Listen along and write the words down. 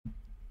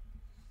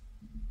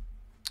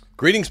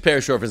Greetings,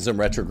 parish orphans and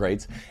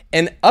retrogrades.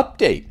 An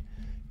update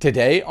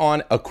today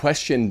on a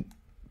question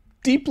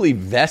deeply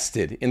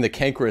vested in the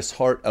cankerous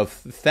heart of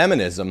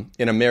feminism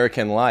in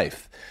American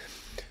life.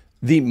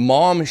 The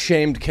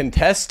mom-shamed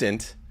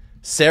contestant,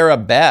 Sarah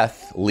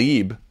Beth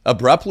Lieb,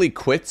 abruptly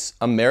quits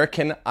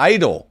American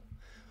Idol.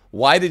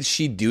 Why did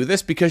she do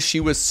this? Because she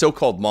was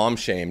so-called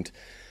mom-shamed.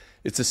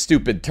 It's a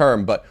stupid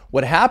term, but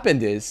what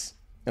happened is,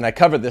 and I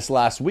covered this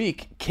last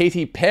week,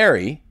 Katy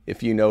Perry,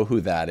 if you know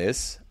who that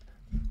is,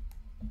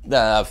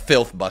 the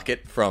filth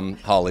bucket from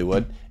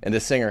Hollywood and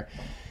a singer,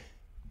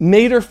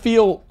 made her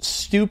feel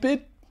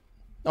stupid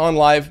on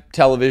live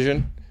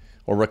television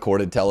or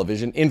recorded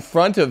television in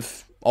front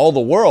of all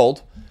the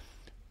world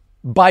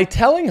by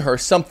telling her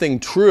something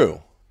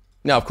true.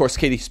 Now, of course,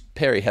 Katy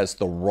Perry has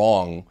the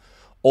wrong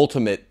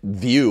ultimate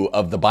view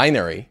of the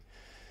binary.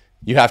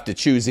 You have to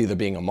choose either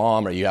being a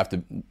mom or you have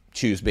to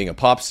choose being a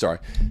pop star.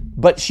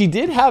 But she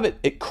did have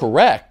it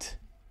correct,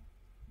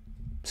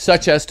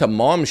 such as to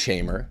mom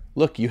shamer.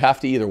 Look, you have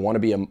to either want to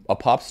be a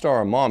pop star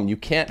or a mom. You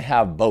can't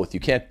have both. You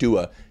can't do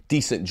a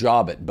decent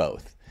job at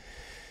both.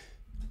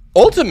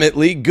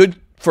 Ultimately, good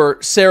for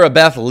Sarah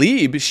Beth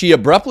Lieb. She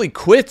abruptly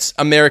quits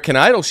American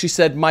Idol. She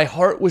said, "My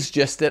heart was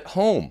just at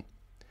home."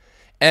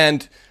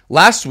 And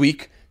last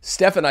week,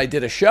 Steph and I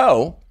did a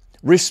show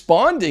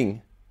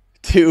responding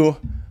to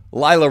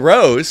Lila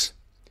Rose,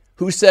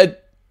 who said,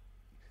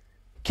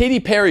 Katy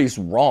Perry's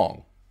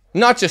wrong.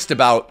 Not just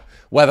about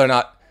whether or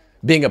not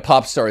being a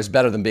pop star is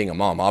better than being a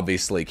mom.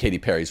 Obviously, Katy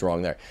Perry's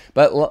wrong there.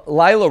 But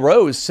Lila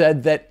Rose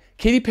said that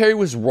Katy Perry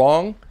was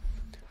wrong,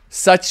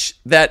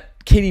 such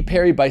that Katy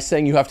Perry, by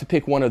saying you have to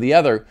pick one or the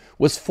other,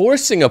 was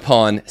forcing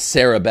upon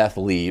Sarah Beth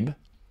Lieb,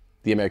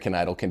 the American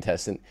Idol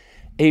contestant,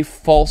 a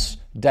false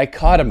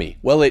dichotomy.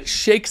 Well, it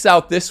shakes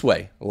out this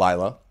way,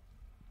 Lila.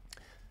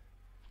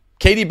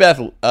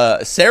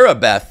 Sarah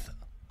Beth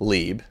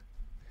Lieb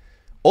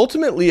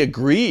ultimately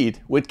agreed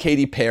with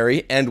Katy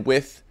Perry and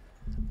with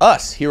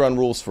us here on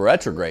Rules for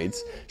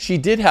Retrogrades. She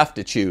did have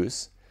to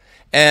choose,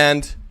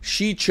 and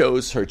she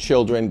chose her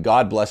children.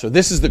 God bless her.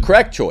 This is the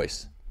correct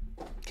choice.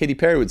 Katy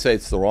Perry would say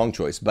it's the wrong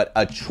choice, but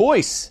a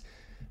choice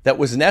that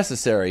was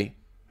necessary,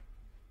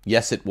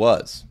 yes, it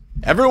was.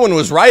 Everyone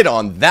was right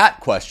on that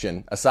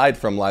question, aside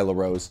from Lila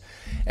Rose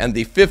and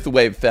the fifth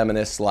wave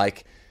feminists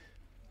like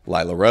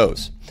Lila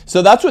Rose.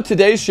 So that's what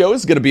today's show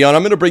is going to be on.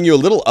 I'm going to bring you a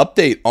little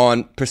update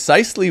on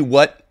precisely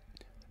what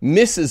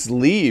Mrs.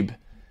 Lieb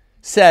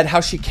said, how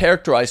she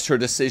characterized her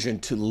decision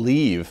to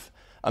leave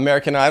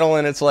American Idol.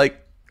 And it's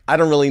like, I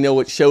don't really know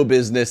what show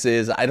business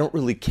is. I don't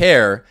really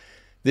care.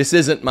 This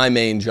isn't my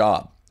main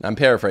job. I'm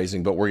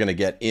paraphrasing, but we're going to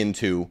get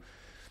into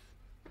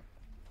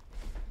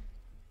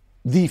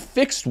the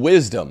fixed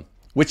wisdom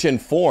which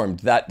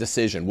informed that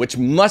decision, which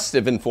must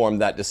have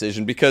informed that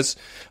decision, because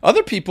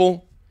other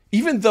people,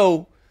 even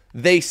though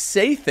they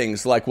say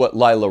things like what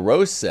Lila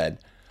Rose said,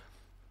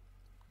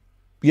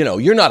 you know,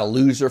 you're not a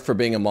loser for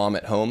being a mom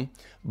at home,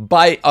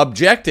 by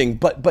objecting,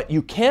 but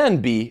you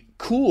can be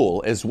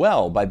cool as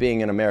well by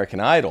being an American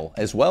Idol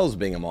as well as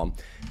being a mom.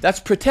 That's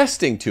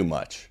protesting too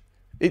much.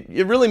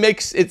 It really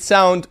makes it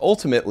sound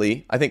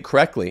ultimately, I think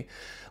correctly,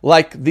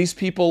 like these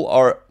people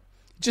are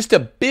just a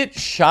bit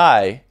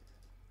shy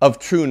of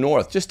true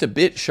north, just a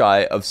bit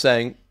shy of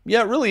saying,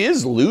 yeah, it really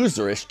is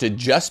loserish to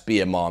just be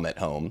a mom at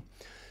home.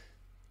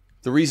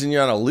 The reason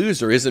you're not a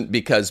loser isn't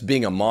because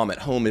being a mom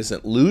at home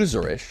isn't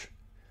loserish,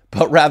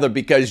 but rather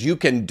because you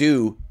can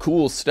do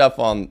cool stuff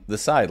on the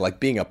side, like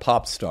being a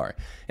pop star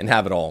and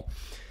have it all.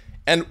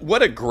 And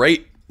what a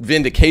great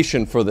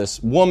vindication for this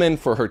woman,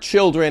 for her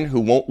children who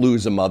won't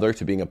lose a mother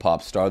to being a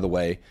pop star the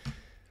way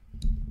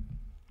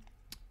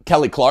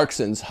Kelly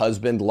Clarkson's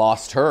husband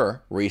lost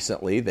her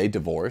recently. They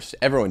divorced.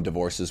 Everyone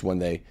divorces when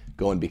they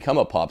go and become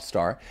a pop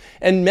star.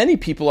 And many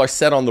people are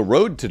set on the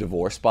road to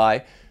divorce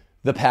by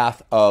the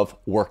path of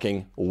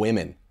working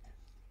women.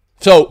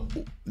 So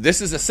this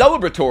is a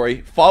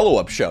celebratory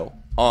follow-up show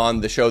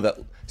on the show that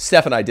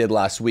Steph and I did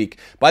last week.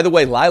 By the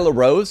way, Lila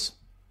Rose,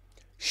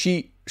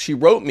 she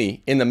wrote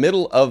me in the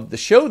middle of the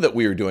show that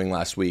we were doing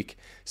last week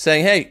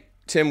saying, hey,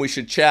 Tim, we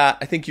should chat.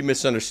 I think you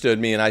misunderstood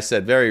me. And I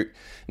said very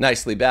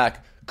nicely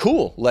back,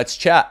 cool, let's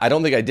chat. I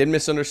don't think I did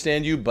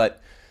misunderstand you,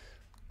 but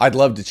I'd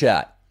love to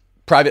chat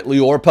privately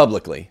or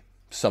publicly,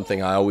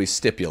 something I always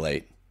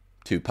stipulate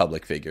to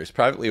public figures,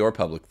 privately or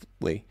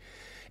publicly.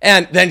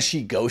 And then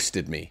she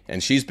ghosted me.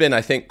 And she's been,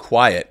 I think,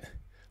 quiet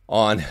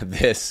on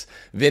this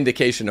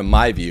vindication of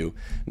my view,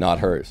 not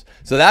hers.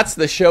 So that's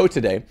the show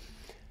today.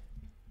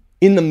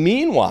 In the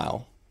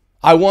meanwhile,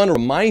 I want to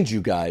remind you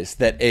guys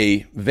that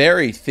a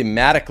very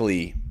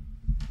thematically,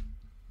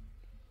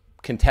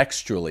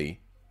 contextually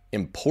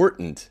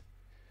important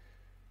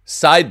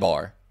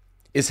sidebar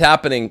is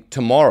happening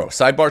tomorrow.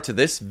 Sidebar to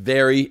this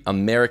very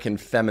American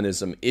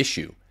feminism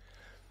issue.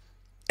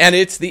 And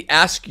it's the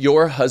Ask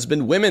Your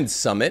Husband Women's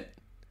Summit.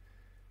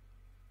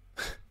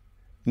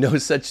 No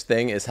such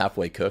thing as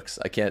halfway cooks.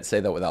 I can't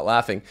say that without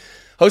laughing.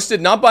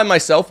 Hosted not by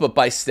myself, but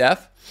by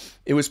Steph.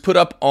 It was put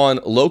up on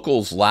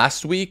Locals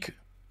last week.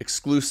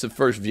 Exclusive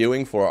first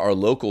viewing for our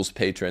Locals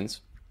patrons.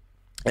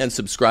 and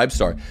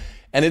Subscribestar.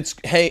 And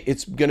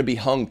it's going to be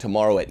hung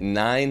tomorrow at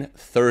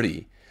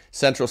 9:30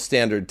 Central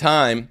Standard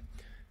Time.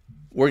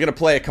 We're going to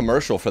play a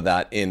commercial for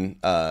that in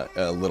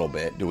a little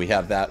bit. Do we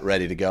have that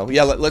ready to go?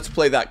 Yeah, let's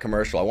play that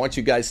commercial. I want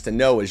you guys to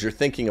know, as you're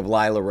thinking of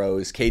Lila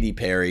Rose, Katy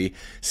Perry,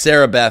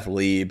 Sarah Beth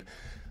Lieb,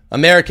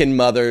 American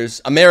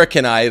Mothers,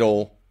 American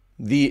Idol,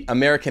 the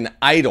American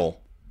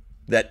Idol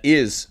that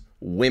is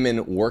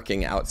women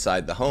working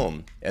outside the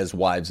home as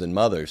wives and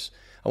mothers.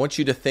 I want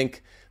you to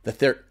think that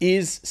there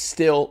is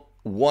still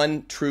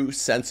one true,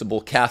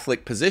 sensible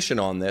Catholic position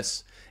on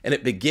this, and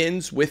it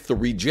begins with the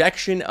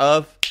rejection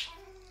of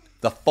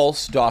the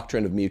false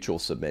doctrine of mutual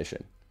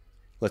submission.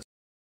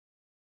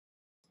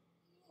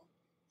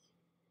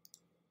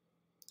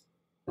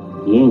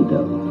 He ain't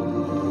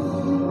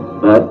though.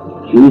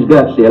 But she's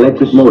got the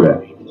electric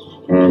motor,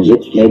 and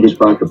it's made it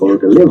possible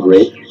to live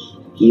rich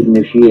even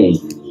if she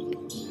ain't.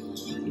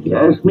 If you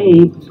ask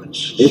me,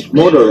 this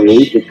motor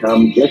age has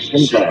come just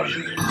in time.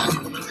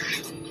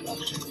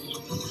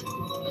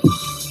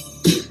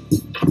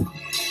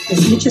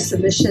 As mutual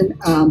submission,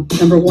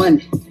 number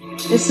one,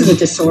 this is a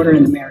disorder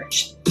in the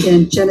marriage.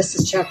 In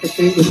Genesis chapter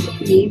 3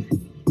 with Eve,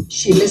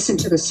 she listened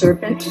to the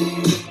serpent,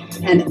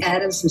 and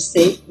Adam's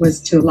mistake was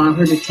to allow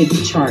her to take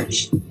the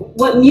charge.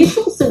 What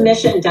mutual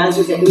submission does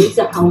is it leaves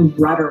a home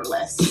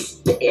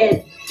rudderless.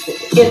 It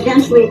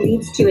eventually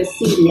leads to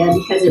acedia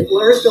because it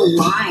blurs the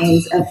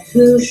lines of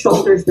who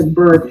shoulders the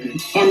burden.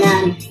 And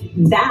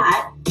then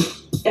that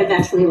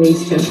eventually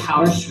leads to a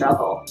power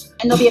struggle.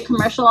 And there'll be a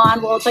commercial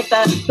on, well, it's like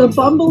the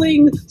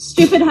bumbling,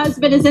 stupid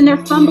husband is in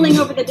there fumbling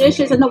over the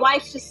dishes, and the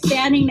wife's just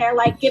standing there,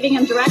 like, giving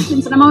him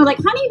directions. And I'm always like,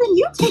 honey, then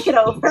you take it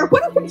over.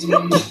 What are we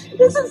doing?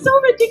 This is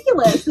so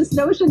ridiculous. This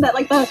notion that,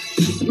 like, the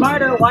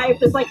smarter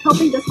wife is, like,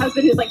 helping this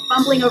husband who's, like,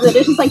 fumbling over the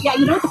dishes. Like, yeah,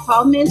 you know what the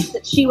problem is?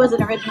 That she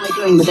wasn't originally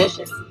doing the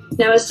dishes.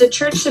 Now, as the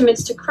church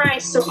submits to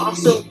Christ, so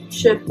also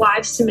should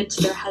wives submit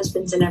to their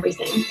husbands in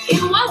everything.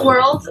 In what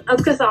world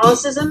of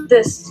Catholicism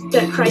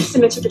that Christ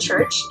submits to the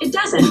church? It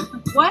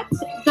doesn't. What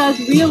does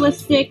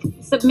realistic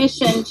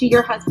submission to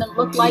your husband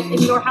look like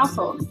in your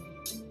household?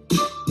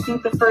 I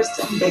think the first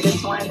and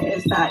biggest one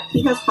is that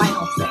he has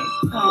final say.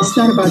 It's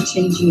not about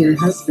changing your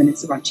husband,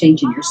 it's about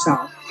changing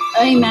yourself.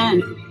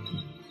 Amen.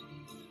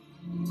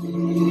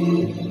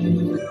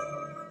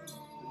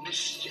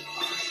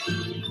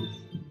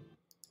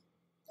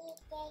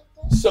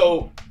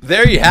 So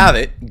there you have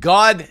it.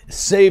 God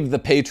saved the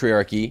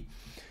patriarchy.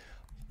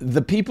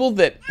 The people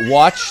that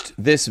watched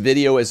this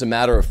video as a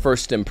matter of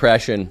first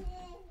impression,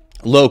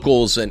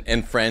 locals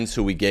and friends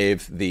who we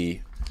gave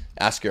the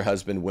Ask Your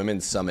Husband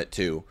Women's Summit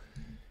to,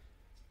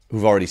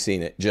 who've already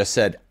seen it, just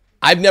said,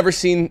 I've never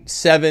seen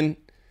 7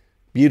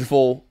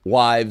 beautiful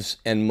wives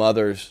and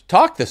mothers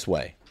talk this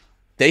way.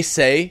 They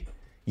say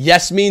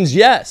yes means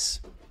yes.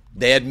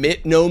 They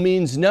admit no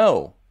means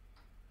no.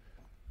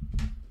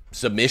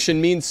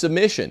 Submission means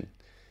submission.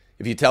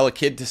 If you tell a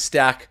kid to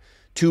stack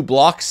 2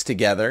 blocks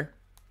together,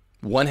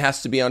 one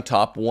has to be on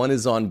top, one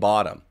is on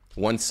bottom.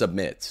 One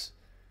submits.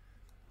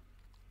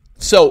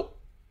 So,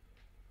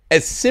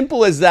 as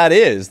simple as that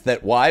is,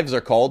 that wives are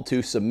called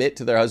to submit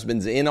to their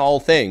husbands in all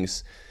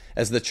things,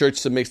 as the church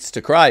submits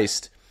to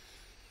Christ,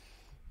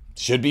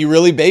 should be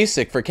really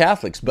basic for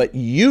Catholics. But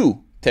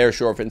you,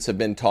 parish orphans, have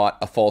been taught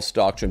a false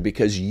doctrine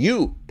because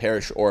you,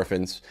 parish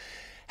orphans,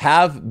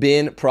 have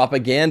been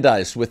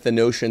propagandized with the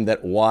notion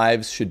that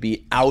wives should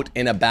be out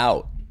and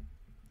about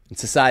in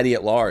society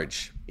at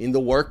large, in the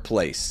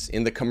workplace,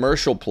 in the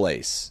commercial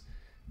place,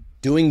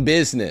 doing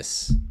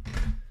business,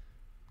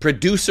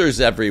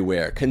 producers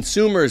everywhere,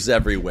 consumers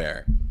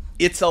everywhere.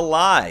 It's a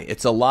lie.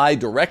 It's a lie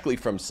directly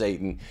from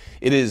Satan.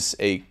 It is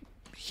a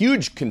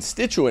huge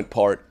constituent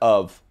part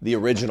of the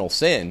original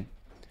sin,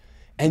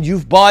 and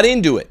you've bought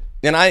into it.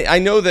 And I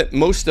know that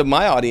most of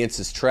my audience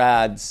is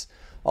trads.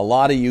 A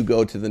lot of you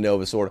go to the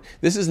Novus Ordo.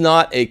 This is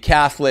not a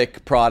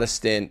Catholic,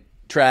 Protestant,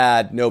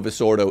 trad, Novus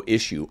Ordo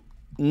issue.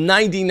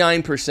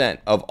 99%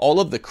 of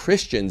all of the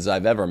Christians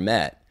I've ever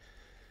met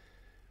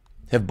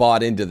have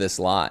bought into this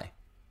lie.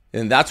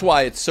 And that's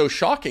why it's so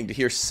shocking to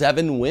hear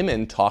 7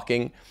 women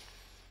talking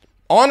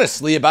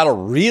honestly about a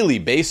really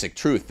basic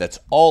truth that's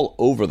all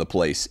over the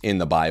place in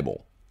the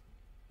Bible.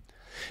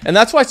 And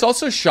that's why it's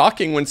also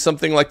shocking when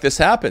something like this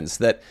happens,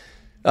 that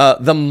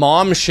the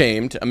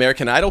mom-shamed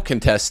American Idol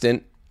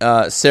contestant,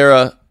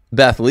 Sarah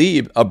Beth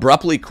Lieb,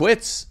 abruptly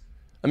quits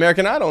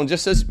American Idol and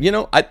just says,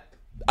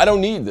 I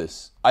don't need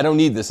this. I don't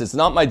need this. It's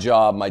not my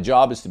job. My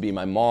job is to be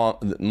my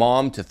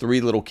mom to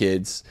 3 little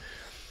kids.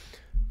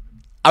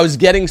 I was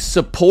getting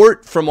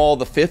support from all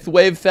the 5th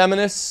wave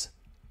feminists,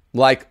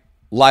 like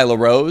Lila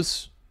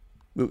Rose,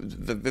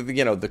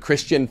 the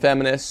Christian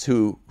feminists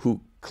who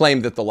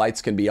claim that the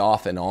lights can be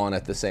off and on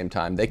at the same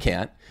time. They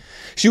can't.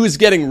 She was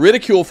getting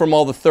ridicule from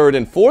all the 3rd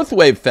and 4th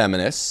wave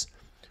feminists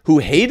who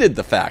hated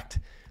the fact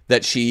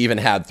that she even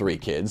had 3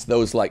 kids,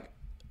 those like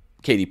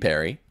Katy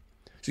Perry.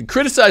 She was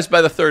criticized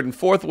by the 3rd and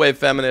 4th wave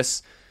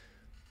feminists,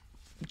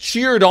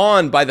 cheered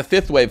on by the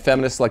 5th wave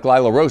feminists like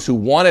Lila Rose, who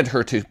wanted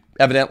her to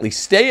evidently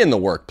stay in the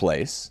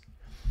workplace.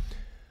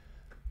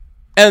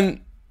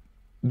 And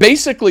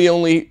basically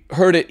only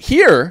heard it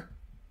here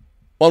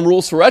on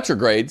Rules for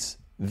Retrogrades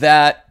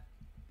that,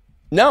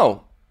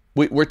 no,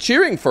 we're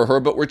cheering for her,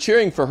 but we're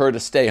cheering for her to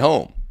stay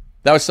home.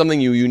 That was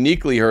something you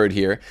uniquely heard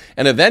here.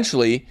 And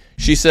eventually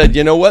she said,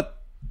 you know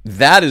what?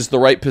 That is the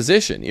right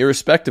position,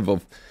 irrespective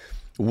of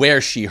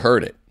where she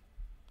heard it,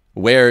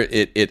 where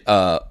it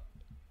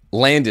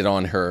landed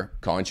on her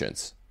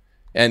conscience.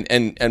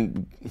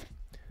 And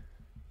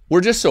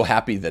we're just so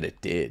happy that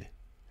it did.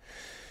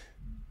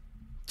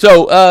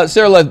 So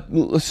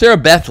Sarah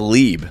Beth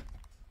Lieb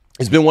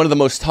has been one of the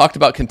most talked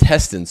about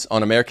contestants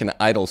on American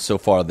Idol so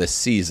far this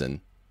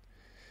season.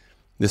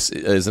 This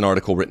is an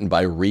article written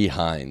by Ree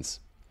Hines.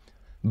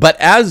 But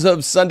as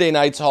of Sunday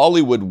night's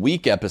Hollywood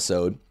Week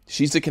episode,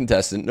 she's a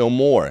contestant no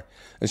more.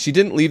 And she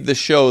didn't leave the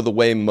show the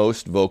way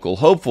most vocal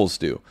hopefuls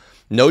do.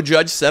 No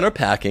judge sent her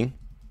packing.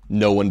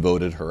 No one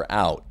voted her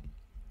out.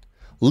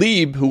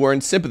 Lieb, who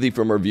earned sympathy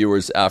from her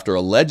viewers after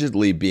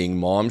allegedly being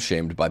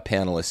mom-shamed by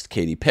panelist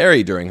Katy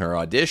Perry during her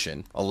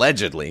audition,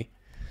 allegedly,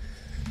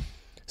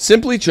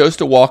 simply chose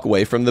to walk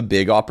away from the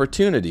big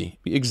opportunity.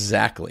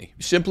 Exactly.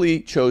 Simply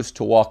chose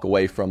to walk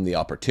away from the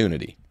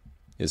opportunity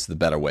is the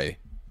better way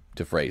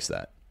to phrase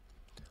that.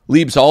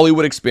 Lieb's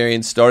Hollywood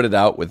experience started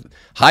out with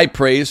high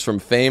praise from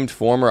famed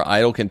former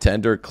Idol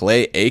contender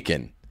Clay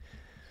Aiken.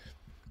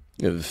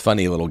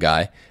 Funny little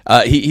guy.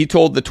 He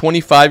told the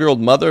 25-year-old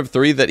mother of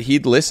three that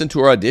he'd listened to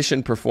her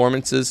audition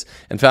performances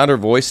and found her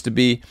voice to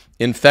be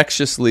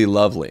infectiously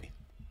lovely.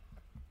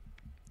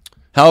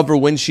 However,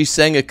 when she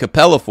sang a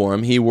cappella for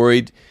him, he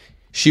worried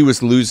she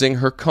was losing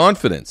her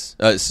confidence.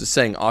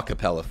 Sang a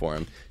cappella for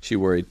him, she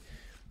worried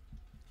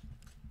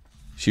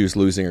she was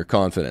losing her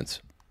confidence.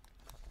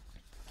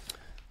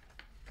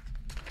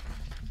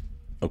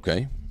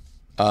 Okay.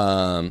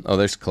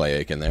 There's Clay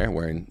Aiken there,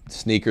 wearing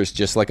sneakers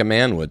just like a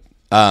man would.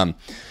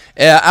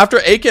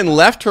 After Aiken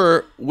left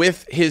her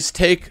with his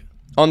take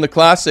on the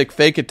classic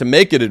fake it to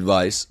make it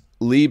advice,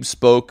 Lieb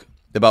spoke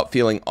about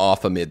feeling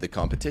off amid the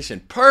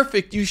competition.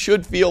 Perfect, you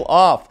should feel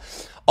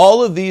off.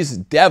 All of these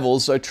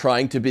devils are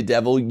trying to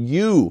bedevil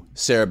you,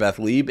 Sarah Beth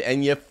Lieb,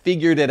 and you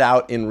figured it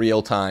out in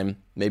real time,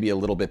 maybe a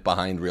little bit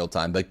behind real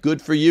time, but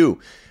good for you.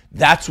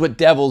 That's what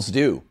devils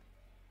do.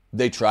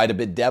 They try to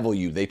bedevil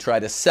you. They try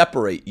to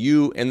separate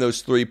you and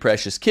those three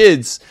precious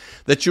kids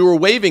that you were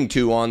waving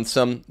to on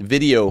some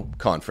video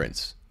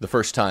conference the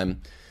first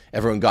time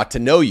everyone got to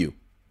know you,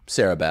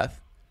 Sarah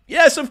Beth.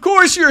 Yes, of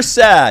course you're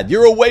sad.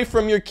 You're away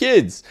from your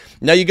kids.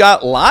 Now you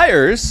got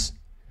liars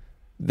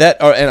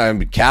that are, and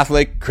I'm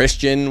Catholic,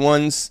 Christian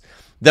ones,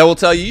 that will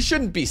tell you you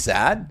shouldn't be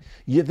sad.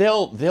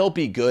 They'll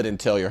be good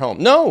until you're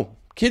home. No,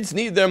 kids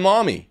need their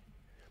mommy.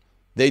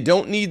 They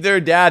don't need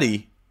their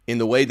daddy in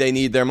the way they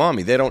need their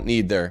mommy. They don't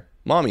need their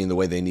mommy in the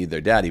way they need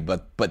their daddy,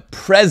 but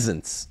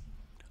presence,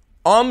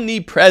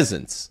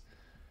 omnipresence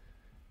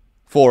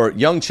for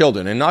young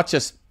children, and not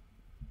just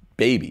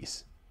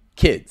babies,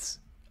 kids.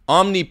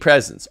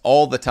 Omnipresence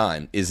all the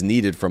time is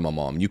needed from a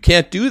mom. You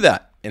can't do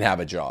that and have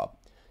a job,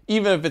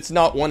 even if it's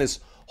not one as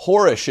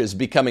whorish as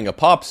becoming a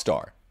pop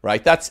star,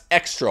 right? That's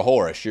extra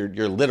whorish.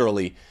 You're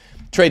literally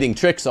trading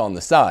tricks on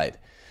the side.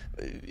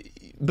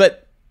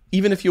 But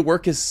even if you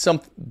work as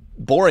some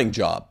boring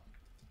job,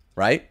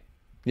 right?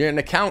 You're an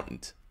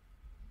accountant.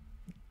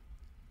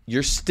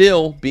 You're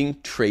still being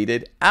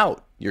traded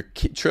out. Your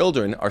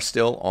children are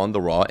still on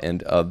the raw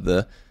end of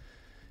the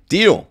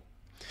deal.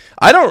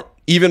 I don't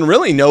even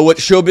really know what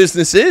show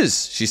business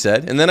is, she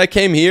said. And then I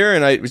came here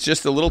and it was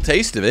just a little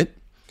taste of it.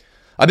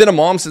 I've been a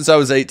mom since I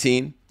was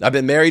 18. I've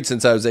been married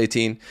since I was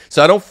 18.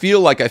 So I don't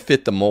feel like I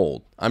fit the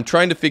mold. I'm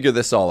trying to figure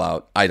this all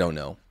out. I don't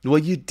know. Well,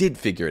 you did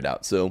figure it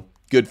out. So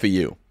good for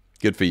you.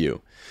 Good for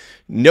you.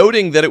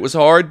 Noting that it was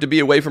hard to be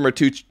away from her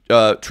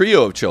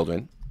trio of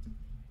children,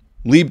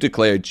 Lieb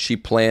declared she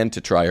planned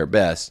to try her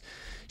best.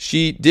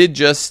 She did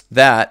just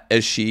that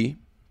as she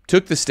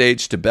took the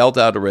stage to belt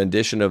out a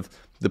rendition of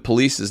the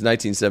Police's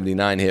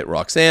 1979 hit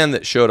Roxanne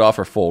that showed off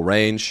her full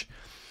range.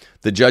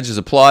 The judges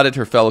applauded,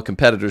 her fellow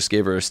competitors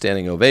gave her a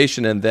standing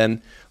ovation, and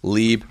then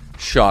Lieb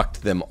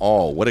shocked them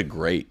all. What a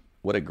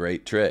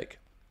great trick.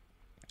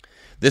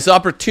 This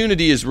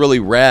opportunity is really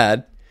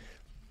rad.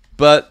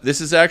 But this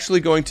is actually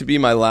going to be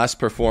my last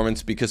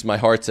performance because my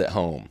heart's at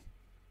home.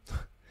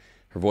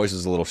 Her voice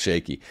is a little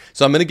shaky.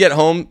 So I'm going to get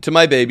home to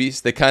my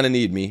babies. They kind of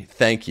need me.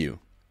 Thank you.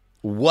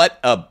 What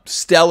a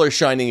stellar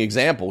shining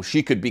example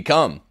she could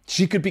become.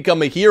 She could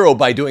become a hero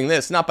by doing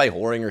this, not by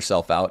whoring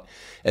herself out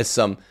as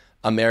some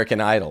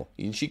American Idol.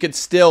 She could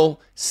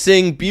still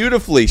sing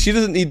beautifully. She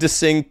doesn't need to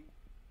sing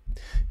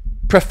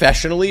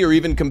professionally or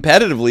even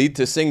competitively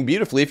to sing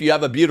beautifully. If you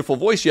have a beautiful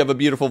voice, you have a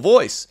beautiful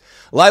voice.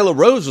 Lila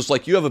Rose was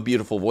like, you have a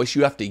beautiful voice,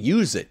 you have to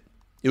use it.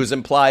 It was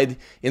implied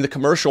in the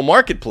commercial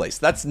marketplace.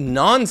 That's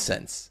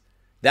nonsense.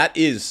 That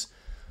is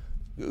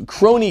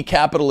crony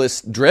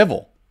capitalist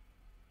drivel,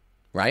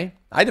 right?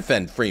 I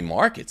defend free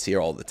markets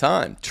here all the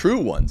time. True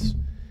ones,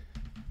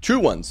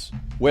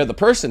 where the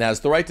person has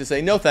the right to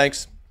say, no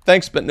thanks,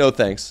 thanks but no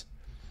thanks,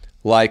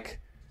 like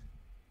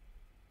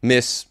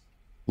Miss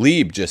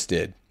Lieb just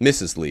did,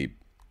 Mrs. Lieb.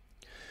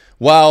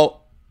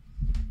 While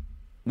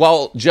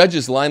While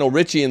judges Lionel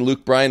Richie and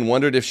Luke Bryan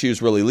wondered if she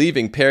was really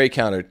leaving, Perry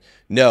countered,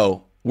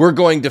 "No, we're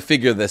going to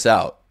figure this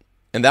out."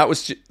 And that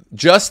was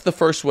just the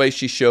first way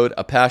she showed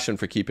a passion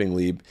for keeping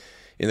Lieb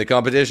in the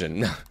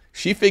competition.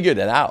 She figured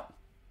it out.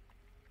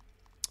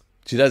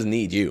 She doesn't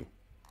need you.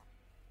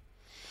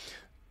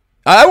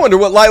 I wonder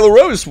what Lila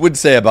Rose would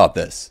say about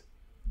this.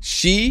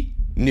 She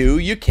knew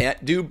you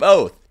can't do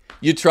both.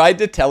 You tried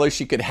to tell her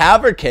she could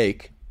have her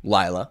cake,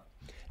 Lila,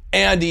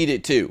 and eat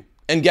it too.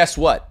 And guess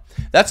what?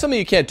 That's something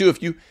you can't do.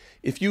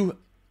 If you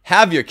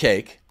have your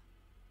cake,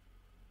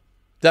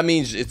 that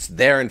means it's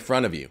there in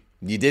front of you.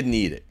 You didn't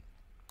eat it.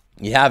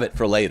 You have it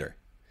for later.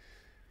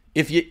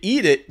 If you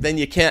eat it, then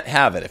you can't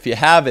have it. If you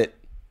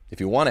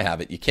want to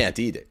have it, you can't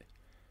eat it.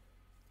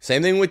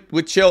 Same thing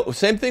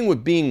same thing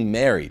with being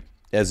married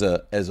as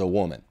a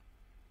woman.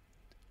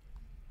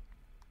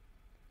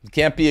 You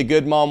can't be a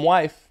good mom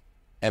wife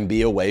and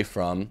be away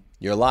from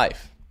your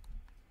life.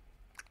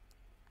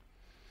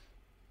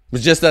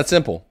 It's just that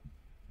simple.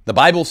 The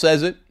Bible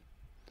says it.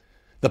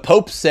 The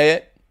popes say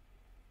it.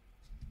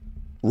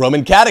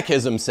 Roman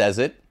Catechism says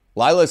it.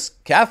 Lila's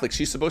Catholic.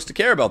 She's supposed to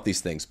care about these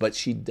things, but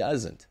she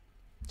doesn't.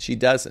 She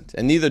doesn't.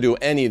 And neither do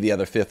any of the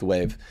other fifth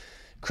wave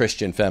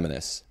Christian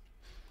feminists.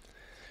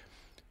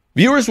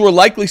 Viewers were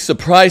likely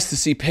surprised to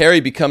see Perry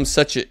become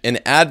such an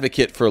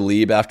advocate for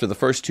Lieb after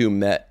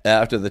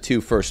the two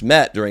first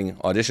met during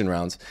audition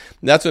rounds.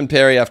 And that's when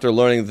Perry, after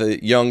learning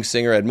the young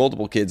singer had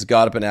multiple kids,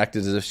 got up and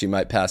acted as if she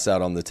might pass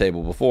out on the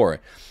table before her.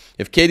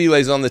 "If Katy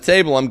lays on the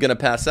table, I'm going to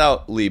pass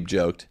out," Lieb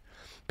joked.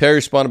 Perry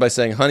responded by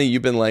saying, "Honey,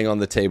 you've been laying on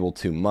the table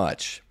too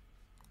much."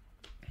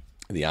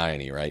 The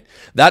irony, right?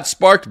 That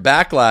sparked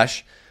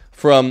backlash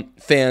from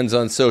fans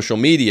on social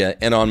media,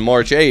 and on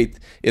March 8th,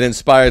 it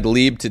inspired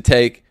Lieb to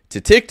take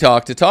to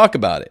TikTok to talk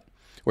about it,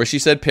 where she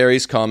said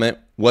Perry's comment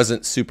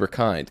wasn't super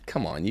kind.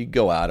 Come on, you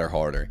go at her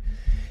harder.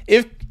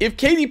 If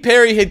Katy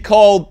Perry had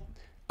called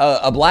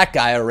a black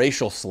guy a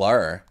racial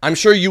slur, I'm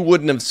sure you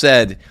wouldn't have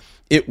said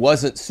it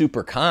wasn't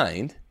super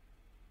kind,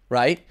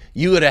 right?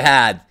 You would have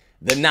had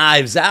the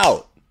knives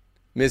out,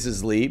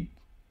 Mrs. Lieb.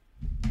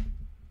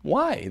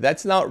 Why?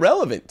 That's not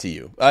relevant to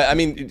you. I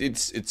mean,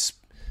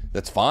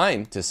 that's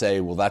fine to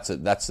say, well,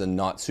 that's a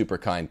not super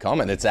kind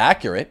comment. It's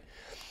accurate.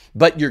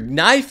 But your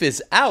knife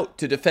is out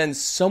to defend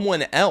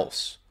someone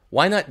else.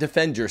 Why not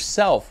defend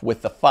yourself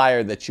with the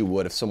fire that you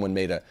would if someone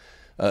made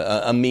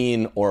a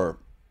mean or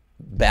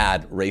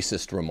bad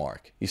racist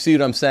remark? You see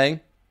what I'm saying?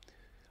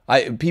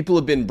 People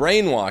have been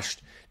brainwashed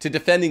to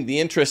defending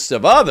the interests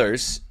of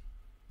others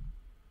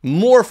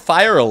more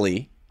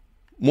fierily,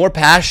 more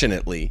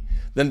passionately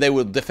than they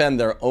would defend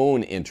their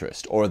own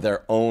interest or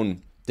their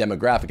own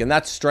demographic. And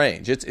that's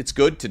strange. It's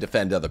good to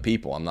defend other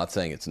people. I'm not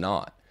saying it's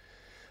not.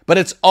 But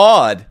it's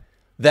odd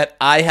that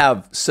I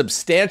have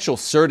substantial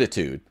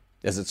certitude,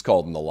 as it's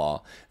called in the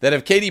law, that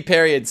if Katy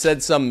Perry had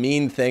said some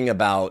mean thing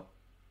about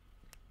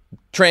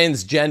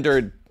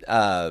transgendered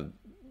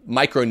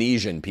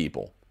Micronesian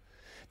people,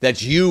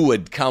 that you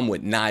would come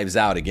with knives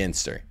out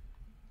against her,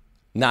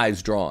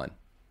 knives drawn.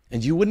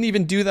 And you wouldn't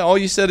even do that. All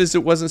you said is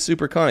it wasn't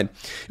super kind.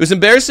 It was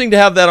embarrassing to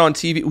have that on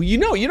TV. Well, you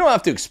don't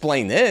have to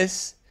explain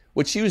this.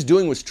 What she was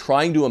doing was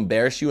trying to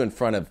embarrass you in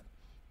front of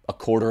a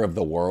quarter of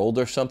the world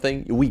or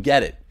something. We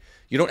get it.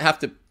 You don't have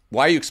to.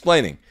 Why are you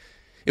explaining?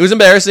 It was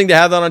embarrassing to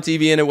have that on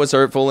TV and it was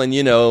hurtful and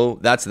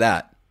that's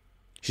that.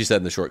 She said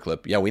in the short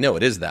clip, yeah, we know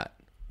it is that.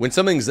 When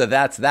something's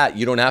that's that,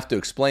 you don't have to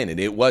explain it.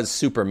 It was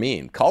super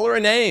mean. Call her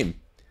a name,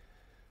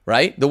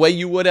 right? The way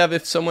you would have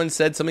if someone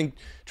said something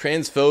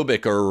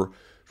transphobic or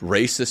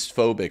racist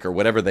phobic or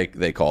whatever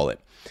they call it.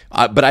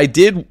 But I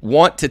did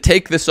want to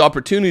take this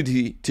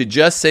opportunity to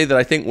just say that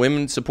I think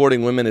women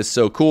supporting women is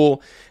so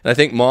cool. And I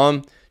think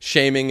mom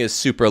shaming is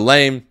super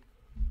lame.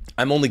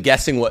 I'm only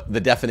guessing what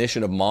the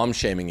definition of mom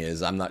shaming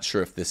is. I'm not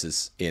sure if this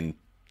is in,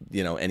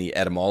 any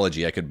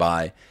etymology I could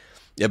buy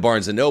at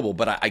Barnes & Noble,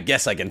 but I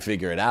guess I can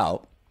figure it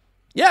out.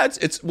 Yeah,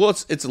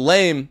 it's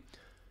lame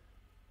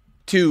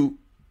to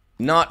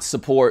not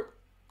support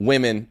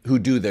women who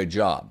do their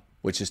job,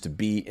 which is to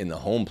be in the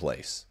home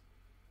place,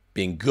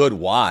 being good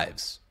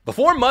wives.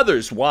 Before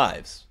mothers,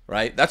 wives,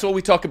 right? That's what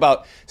we talk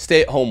about,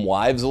 stay-at-home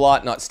wives a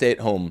lot, not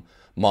stay-at-home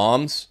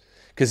moms,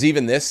 because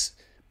even this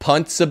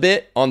punts a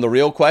bit on the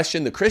real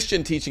question. The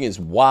Christian teaching is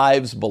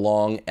wives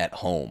belong at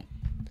home.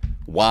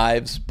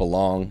 Wives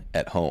belong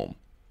at home.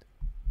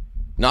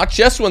 Not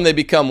just when they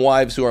become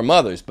wives who are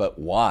mothers, but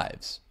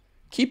wives.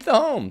 Keep the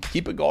home.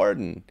 Keep a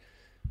garden.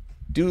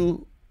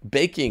 Do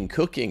baking,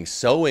 cooking,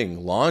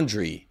 sewing,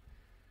 laundry.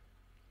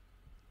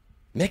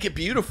 Make it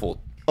beautiful.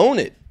 Own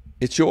it.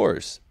 It's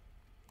yours.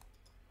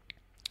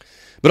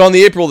 But on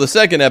the April the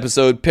 2nd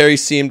episode, Perry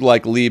seemed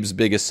like Lieb's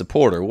biggest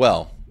supporter.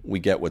 Well, we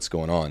get what's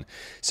going on.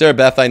 Sarah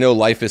Beth, I know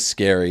life is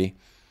scary,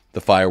 the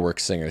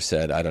fireworks singer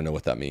said. I don't know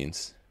what that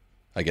means.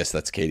 I guess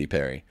that's Katy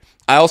Perry.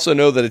 I also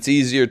know that it's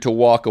easier to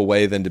walk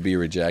away than to be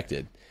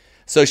rejected.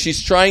 So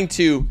she's trying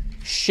to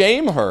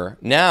shame her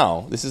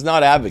now. This is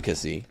not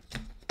advocacy.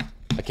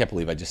 I can't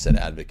believe I just said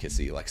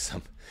advocacy like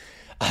some.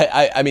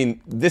 I mean,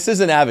 this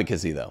isn't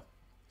advocacy, though.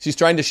 She's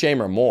trying to shame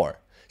her more.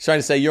 She's trying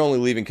to say you're only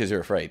leaving because you're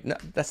afraid. No,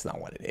 that's not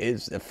what it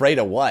is. Afraid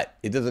of what?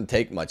 It doesn't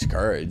take much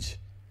courage.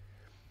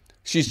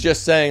 She's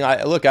just saying,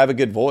 look, I have a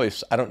good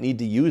voice. I don't need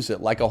to use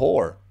it like a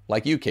whore,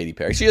 like you, Katy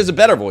Perry. She has a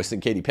better voice than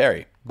Katy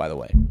Perry, by the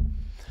way.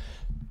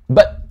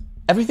 But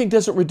everything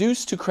doesn't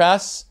reduce to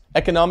crass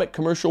economic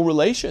commercial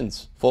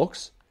relations,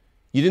 folks.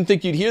 You didn't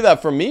think you'd hear that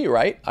from me,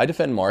 right? I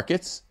defend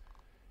markets.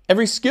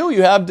 Every skill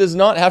you have does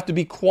not have to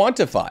be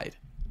quantified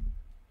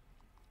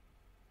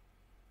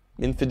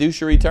in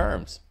fiduciary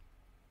terms.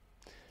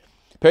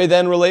 Perry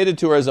then related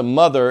to her as a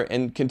mother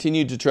and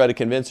continued to try to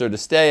convince her to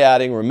stay,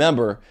 adding,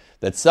 remember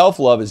that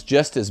self-love is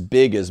just as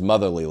big as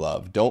motherly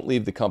love. Don't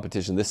leave the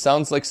competition. This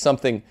sounds like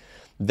something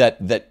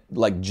that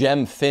like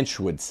Jem Finch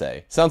would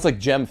say. Sounds like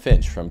Jem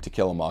Finch from To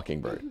Kill a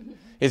Mockingbird.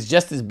 It's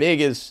just as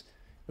big as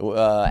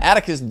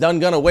Atticus done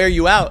gonna wear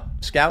you out,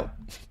 Scout.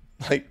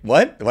 Like,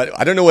 what?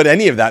 I don't know what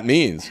any of that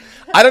means.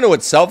 I don't know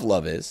what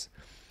self-love is.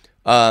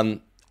 I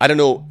don't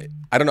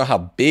know how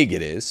big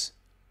it is.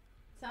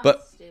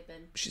 But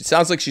she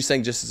sounds like she's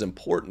saying just as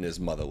important as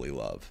motherly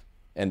love,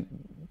 and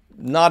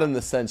not in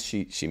the sense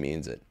she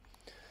means it.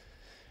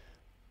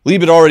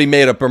 Lieb had already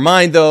made up her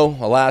mind, though.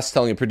 Alas,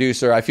 telling a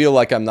producer, I feel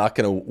like I'm not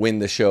going to win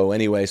the show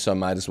anyway, so I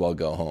might as well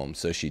go home.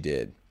 So she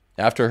did.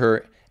 After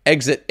her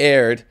exit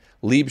aired,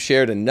 Lieb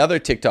shared another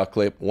TikTok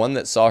clip, one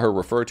that saw her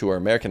refer to her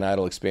American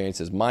Idol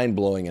experience as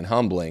mind-blowing and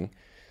humbling.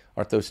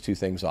 Aren't those two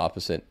things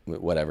opposite?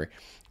 Whatever.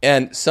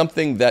 And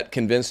something that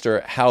convinced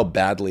her how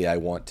badly I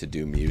want to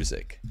do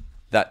music.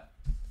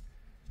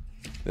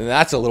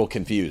 That's a little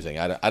confusing.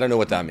 I don't know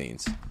what that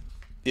means.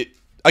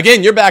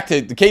 Again, you're back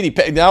to Katy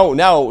Perry.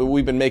 Now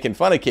we've been making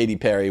fun of Katy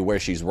Perry where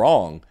she's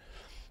wrong.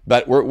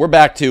 But we're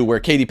back to where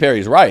Katy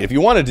Perry's right. If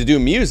you wanted to do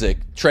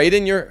music, trade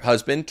in your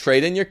husband,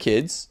 trade in your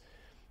kids,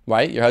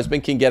 right? Your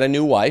husband can get a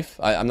new wife.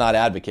 I'm not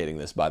advocating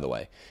this, by the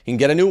way. He can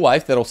get a new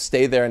wife that'll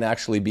stay there and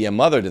actually be a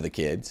mother to the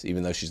kids,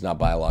 even though she's not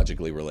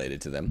biologically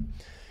related to them.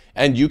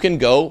 And you can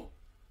go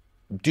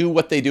do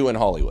what they do in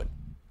Hollywood.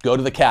 Go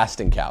to the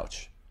casting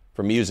couch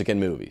for music and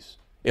movies.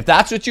 If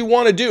that's what you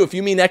want to do, if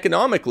you mean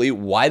economically,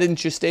 why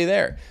didn't you stay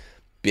there?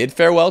 Bid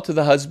farewell to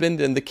the husband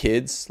and the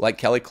kids, like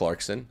Kelly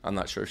Clarkson. I'm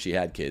not sure if she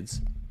had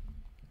kids.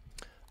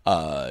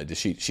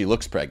 She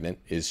looks pregnant.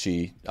 Is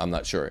she? I'm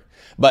not sure.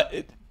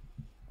 But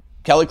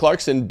Kelly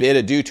Clarkson bid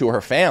adieu to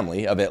her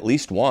family of at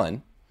least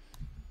one.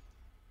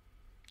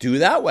 Do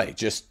that way.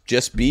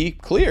 Just be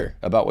clear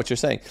about what you're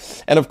saying.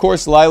 And of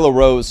course, Lila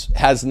Rose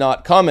has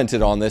not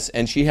commented on this,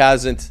 and she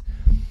hasn't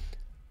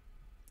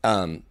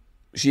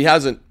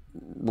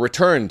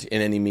returned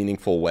in any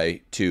meaningful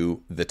way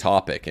to the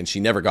topic, and she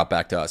never got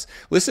back to us.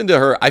 Listen to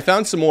her. I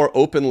found some more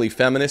openly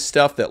feminist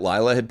stuff that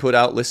Lila had put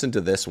out. Listen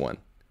to this one.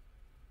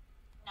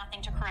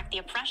 Nothing to correct the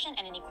oppression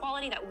and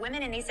inequality that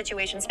women in these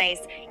situations face.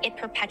 It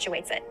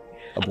perpetuates it.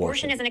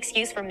 Abortion is an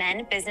excuse for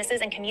men,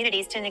 businesses, and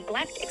communities to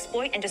neglect,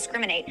 exploit, and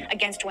discriminate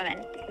against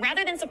women.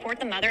 Rather than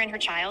support the mother and her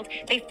child,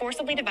 they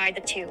forcibly divide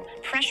the two,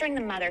 pressuring the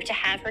mother to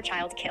have her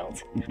child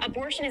killed.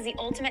 Abortion is the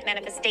ultimate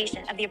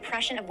manifestation of the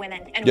oppression of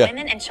women, and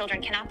women and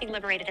children cannot be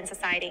liberated in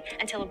society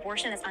until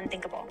abortion is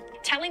unthinkable.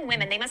 Telling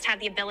women they must have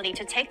the ability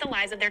to take the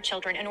lives of their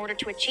children in order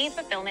to achieve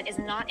fulfillment is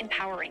not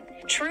empowering.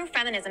 True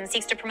feminism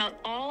seeks to promote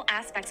all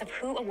aspects of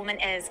who a woman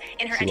is,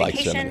 in her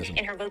education,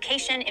 in her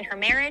vocation, in her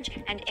marriage,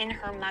 and in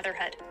her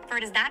motherhood. For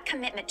it is that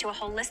commitment to a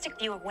holistic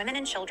view of women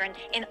and children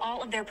in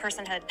all of their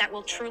personhood that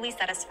will truly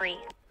set us free.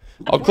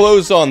 I'll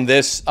close on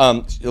this.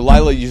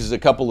 Lila uses a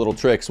couple little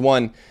tricks.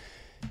 One,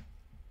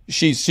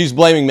 she's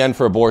blaming men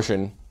for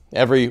abortion.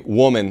 Every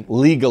woman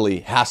legally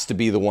has to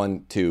be the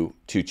one to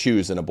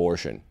choose an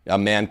abortion. A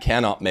man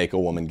cannot make a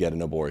woman get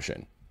an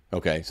abortion.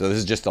 Okay, so this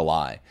is just a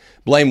lie.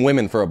 Blame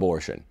women for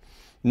abortion.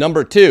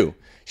 Number two,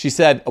 she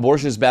said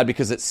abortion is bad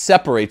because it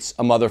separates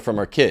a mother from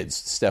her kids.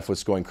 Steph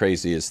was going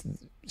crazy as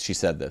she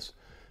said this.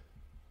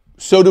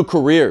 So do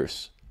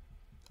careers.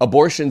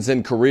 Abortions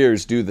and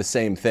careers do the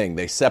same thing.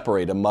 They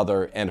separate a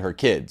mother and her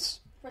kids.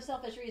 For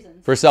selfish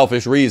reasons. For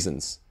selfish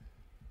reasons.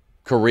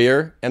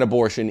 Career and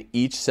abortion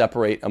each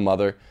separate a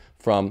mother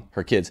from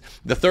her kids.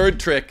 The third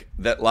trick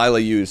that Lila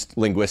used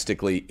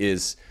linguistically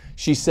is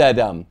she said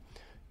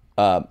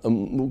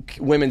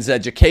women's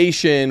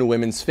education,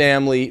 women's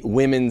family,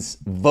 women's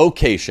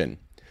vocation.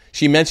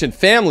 She mentioned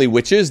family,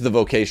 which is the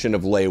vocation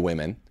of lay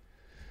women.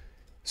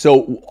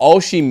 So all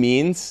she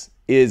means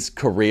is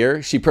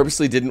career. She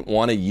purposely didn't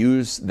want to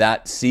use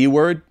that C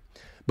word,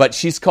 but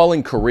she's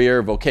calling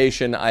career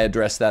vocation. I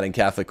addressed that in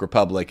Catholic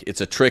Republic.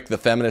 It's a trick the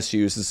feminists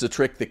use. It's a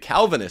trick the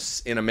Calvinists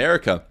in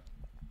America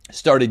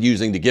started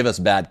using to give us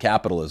bad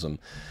capitalism.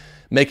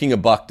 Making a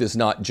buck does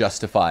not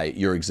justify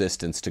your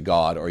existence to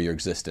God or your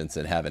existence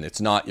in heaven. It's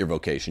not your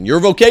vocation.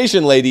 Your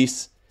vocation,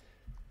 ladies,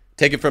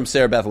 take it from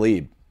Sarah Beth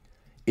Lieb,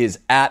 is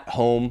at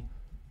home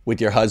with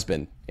your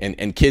husband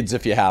and kids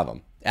if you have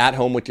them. At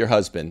home with your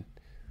husband,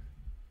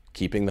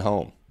 keeping the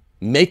home,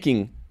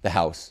 making the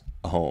house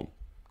a home.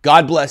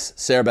 God bless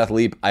Sarah Beth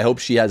Lieb. I hope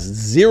she has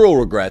zero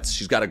regrets.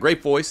 She's got a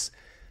great voice.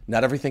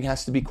 Not everything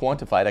has to be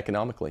quantified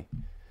economically.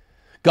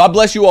 God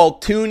bless you all.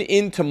 Tune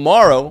in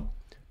tomorrow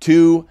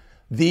to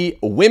the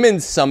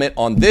Women's Summit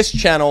on this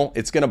channel.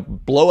 It's going to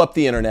blow up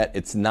the internet.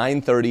 It's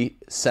 9:30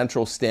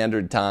 Central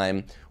Standard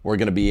Time. We're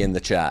going to be in the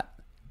chat.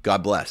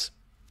 God bless.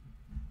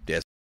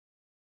 Yes.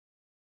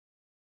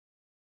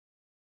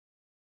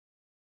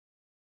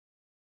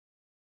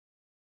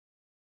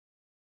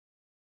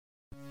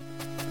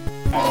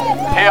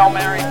 Hail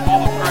Mary,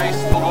 full of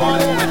grace, the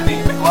Lord is with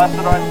thee. Blessed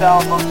art thou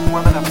amongst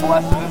women, and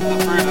blessed is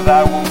the fruit of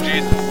thy womb,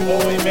 Jesus.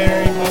 Holy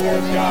Mary, Mother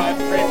of God,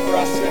 pray for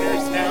us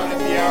sinners now and at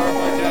the hour of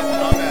our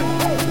death.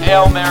 Amen.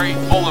 Hail Mary,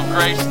 full of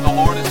grace, the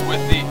Lord is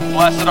with thee.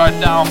 Blessed art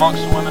thou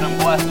amongst women, and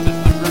blessed is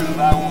the fruit of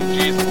thy womb,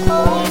 Jesus.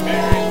 Holy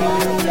Mary,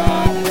 Mother of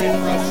God, pray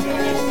for us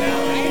sinners now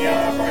and at the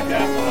hour of our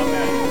death.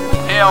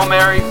 Amen. Hail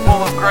Mary,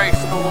 full of grace,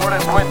 the Lord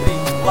is with thee.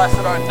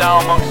 Blessed art thou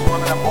amongst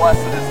women, and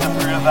blessed is the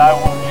fruit of thy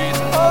womb,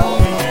 Jesus.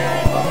 Holy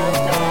Mary, Mother of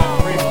God,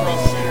 pray for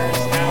us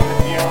sinners now and at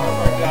the hour of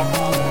our death.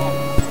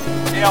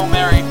 Amen. Hail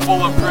Mary,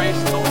 full of grace,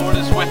 the Lord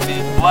is with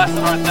thee. Blessed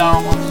art thou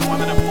amongst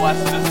women, and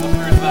blessed is the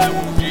fruit of thy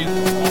womb,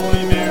 Jesus.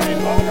 Holy Mary,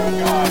 Mother of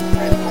God,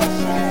 pray for us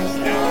sinners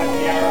now and at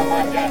the hour of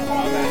our death.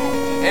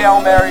 Amen.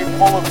 Hail Mary,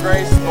 full of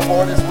grace, the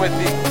Lord is with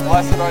thee.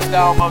 Blessed art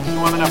thou amongst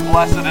women, and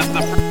blessed is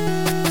the fruit